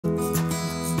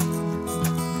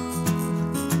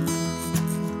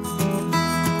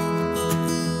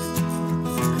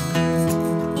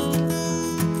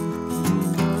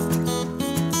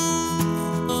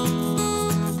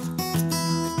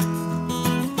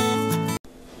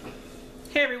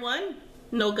everyone.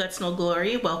 No Guts, No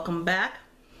Glory. Welcome back.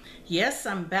 Yes,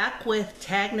 I'm back with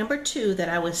tag number 2 that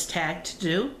I was tagged to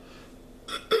do.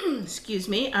 Excuse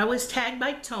me. I was tagged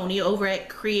by Tony over at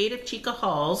Creative Chica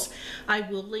Halls. I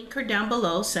will link her down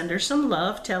below. Send her some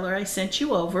love. Tell her I sent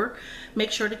you over.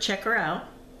 Make sure to check her out.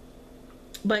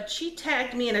 But she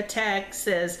tagged me in a tag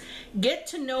says, "Get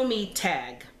to know me"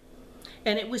 tag.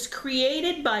 And it was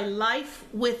created by Life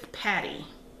with Patti.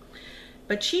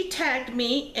 But she tagged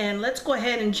me, and let's go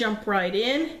ahead and jump right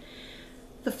in.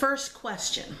 The first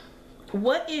question: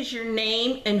 what is your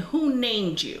name and who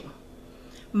named you?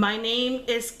 My name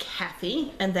is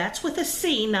Kathy, and that's with a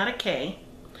C, not a K.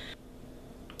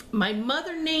 My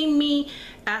mother named me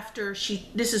after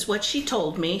this is what she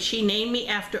told me. She named me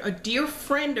after a dear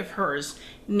friend of hers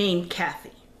named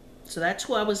Kathy. So that's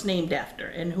who I was named after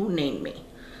and who named me.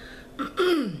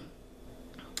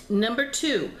 Number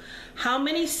 2, how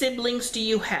many siblings do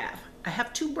you have? I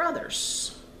have 2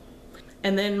 brothers.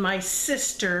 And then my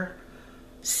sister,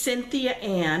 Cynthia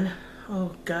Ann,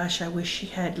 oh gosh, I wish she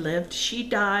had lived. She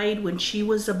died when she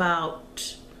was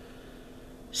about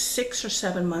 6 or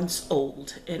 7 months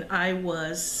old, and I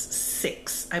was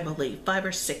 6, I believe, 5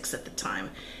 or 6 at the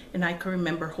time. And I can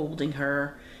remember holding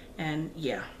her, and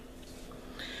yeah.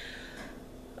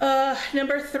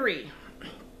 Number 3.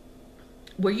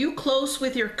 Were you close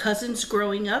with your cousins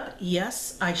growing up?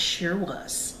 Yes, I sure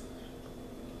was.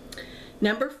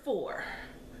 Number 4,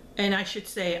 and I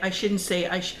shouldn't say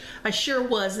I sure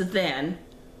was then,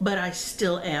 but I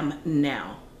still am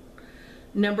now.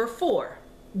 Number 4,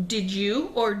 did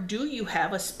you or do you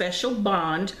have a special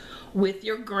bond with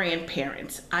your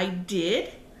grandparents? I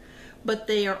did, but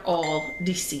they are all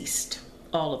deceased.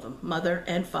 All of them, mother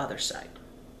and father side.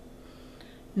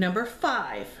 Number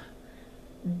 5,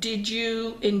 did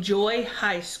you enjoy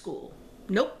high school?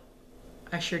 Nope,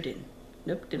 I sure didn't.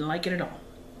 Nope, didn't like it at all.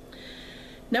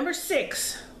 Number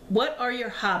 6, what are your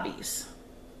hobbies?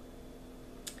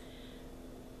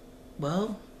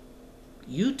 Well,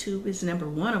 YouTube is number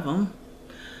 1 of them.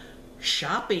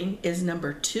 Shopping is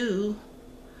number 2.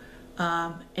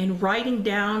 And writing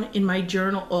down in my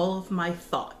journal all of my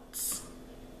thoughts.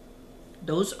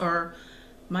 Those are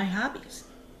my hobbies.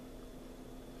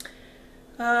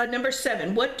 Number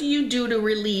 7, what do you do to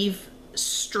relieve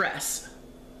stress?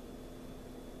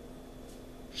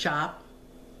 Shop.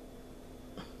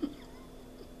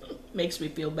 Makes me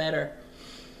feel better.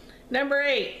 Number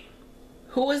 8,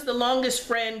 who is the longest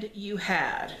friend you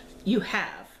have?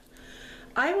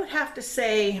 I would have to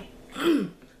say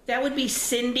that would be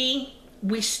Cindy.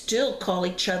 We still call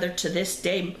each other to this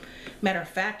day. Matter of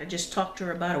fact, I just talked to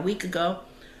her about a week ago.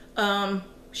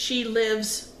 She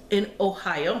lives in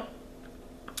Ohio.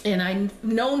 And I've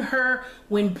known her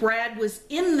when Brad was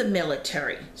in the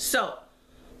military. So,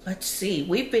 let's see.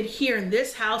 We've been here in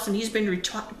this house, and he's been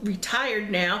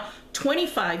retired now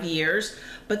 25 years.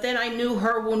 But then I knew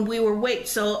her when we were way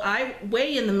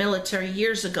in the military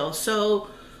years ago. So,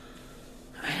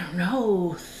 I don't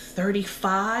know,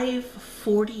 35,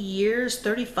 40 years,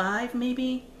 35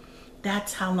 maybe?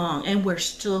 That's how long. And we're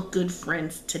still good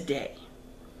friends today.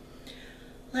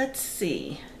 Let's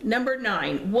see. Number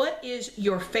 9, what is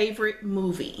your favorite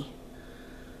movie?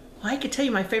 Well, I could tell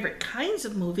you my favorite kinds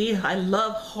of movies. I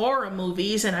love horror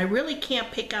movies, and I really can't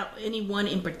pick out any one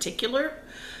in particular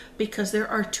because there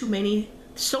are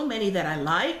so many that I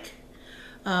like,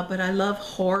 but I love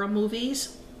horror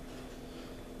movies.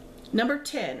 Number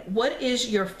 10, what is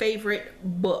your favorite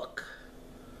book?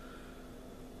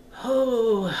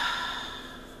 Oh,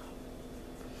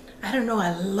 I don't know.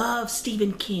 I love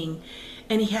Stephen King.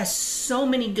 And he has so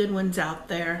many good ones out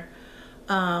there.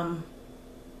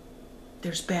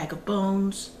 There's Bag of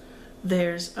Bones.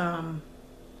 There's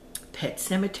Pet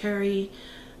Cemetery.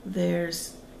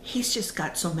 He's just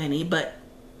got so many.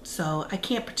 So I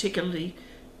can't particularly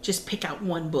just pick out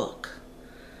one book.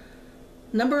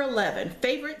 Number 11,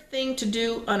 favorite thing to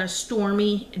do on a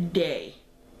stormy day?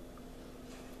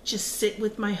 Just sit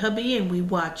with my hubby and we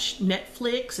watch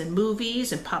Netflix and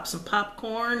movies and pop some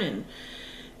popcorn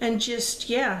and just,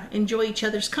 yeah, enjoy each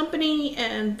other's company,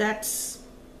 and that's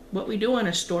what we do on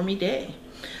a stormy day.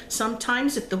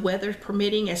 Sometimes, if the weather's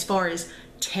permitting, as far as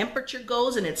temperature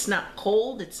goes, and it's not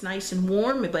cold, it's nice and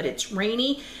warm, but it's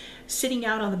rainy, sitting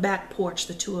out on the back porch,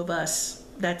 the 2 of us,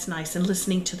 that's nice, and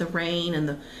listening to the rain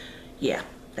and yeah,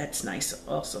 that's nice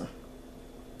also.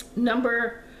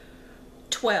 Number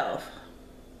 12,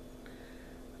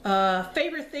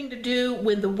 favorite thing to do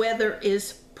when the weather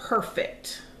is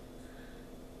perfect?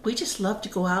 We just love to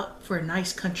go out for a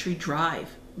nice country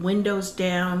drive. Windows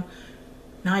down,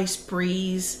 nice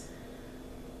breeze.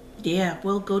 Yeah,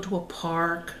 we'll go to a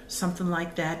park, something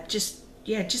like that. Just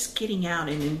yeah, just getting out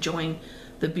and enjoying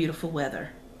the beautiful weather.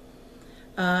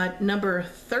 Number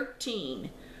 13,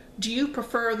 do you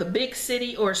prefer the big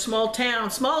city or small town?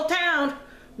 Small town.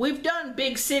 We've done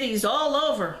big cities all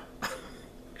over.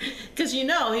 Because you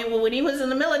know, when he was in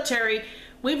the military,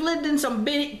 we've lived in some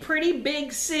pretty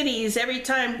big cities every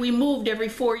time we moved every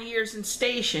 4 years and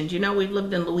stationed. You know, we've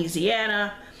lived in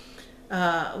Louisiana,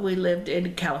 we lived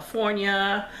in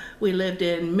California, we lived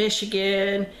in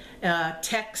Michigan,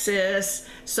 Texas.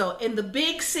 So in the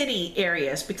big city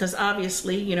areas, because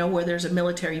obviously, you know, where there's a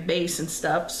military base and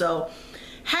stuff. So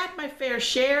had my fair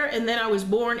share, and then I was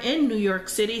born in New York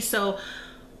City, so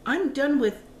I'm done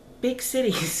with big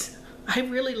cities. I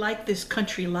really like this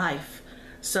country life.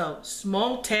 So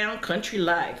small town country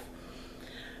life.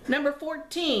 Number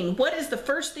 14, what is the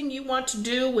first thing you want to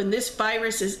do when this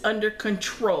virus is under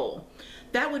control?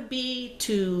 That would be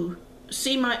to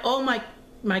see all my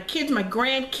kids, my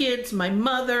grandkids, my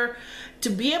mother, to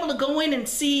be able to go in and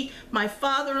see my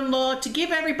father-in-law, to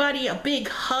give everybody a big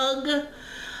hug.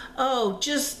 Oh,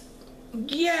 just,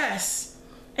 yes.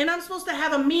 And I'm supposed to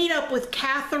have a meetup with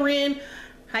Catherine.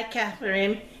 Hi,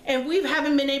 Catherine. And we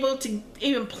haven't been able to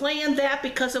even plan that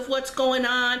because of what's going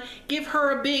on. Give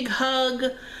her a big hug.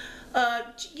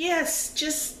 Yes,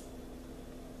 just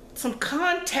some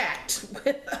contact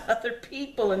with other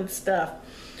people and stuff.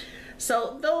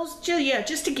 So those, yeah,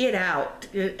 just to get out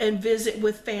and visit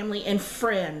with family and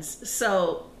friends.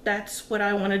 So that's what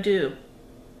I want to do.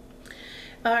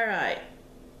 All right.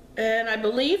 And I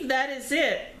believe that is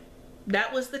it.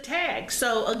 That was the tag.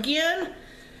 So again,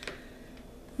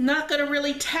 not going to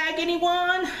really tag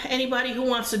anyone. Anybody who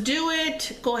wants to do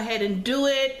it, go ahead and do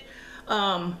it.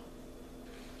 I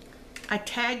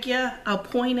tag you, I'll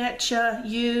point at you,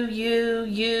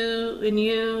 and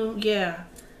you, yeah.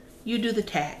 You do the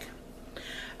tag.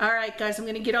 All right, guys, I'm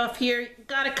going to get off here.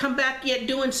 Got to come back yet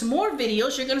doing some more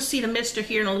videos. You're going to see the mister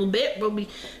here in a little bit. We'll be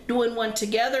doing one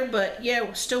together, but yeah,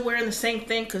 we're still wearing the same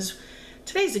thing because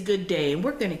today's a good day, and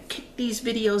we're going to kick these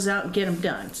videos out and get them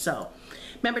done. So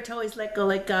remember to always let go,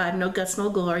 let God. No guts, no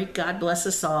glory. God bless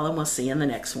us all, and we'll see you in the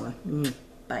next one.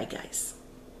 Bye, guys.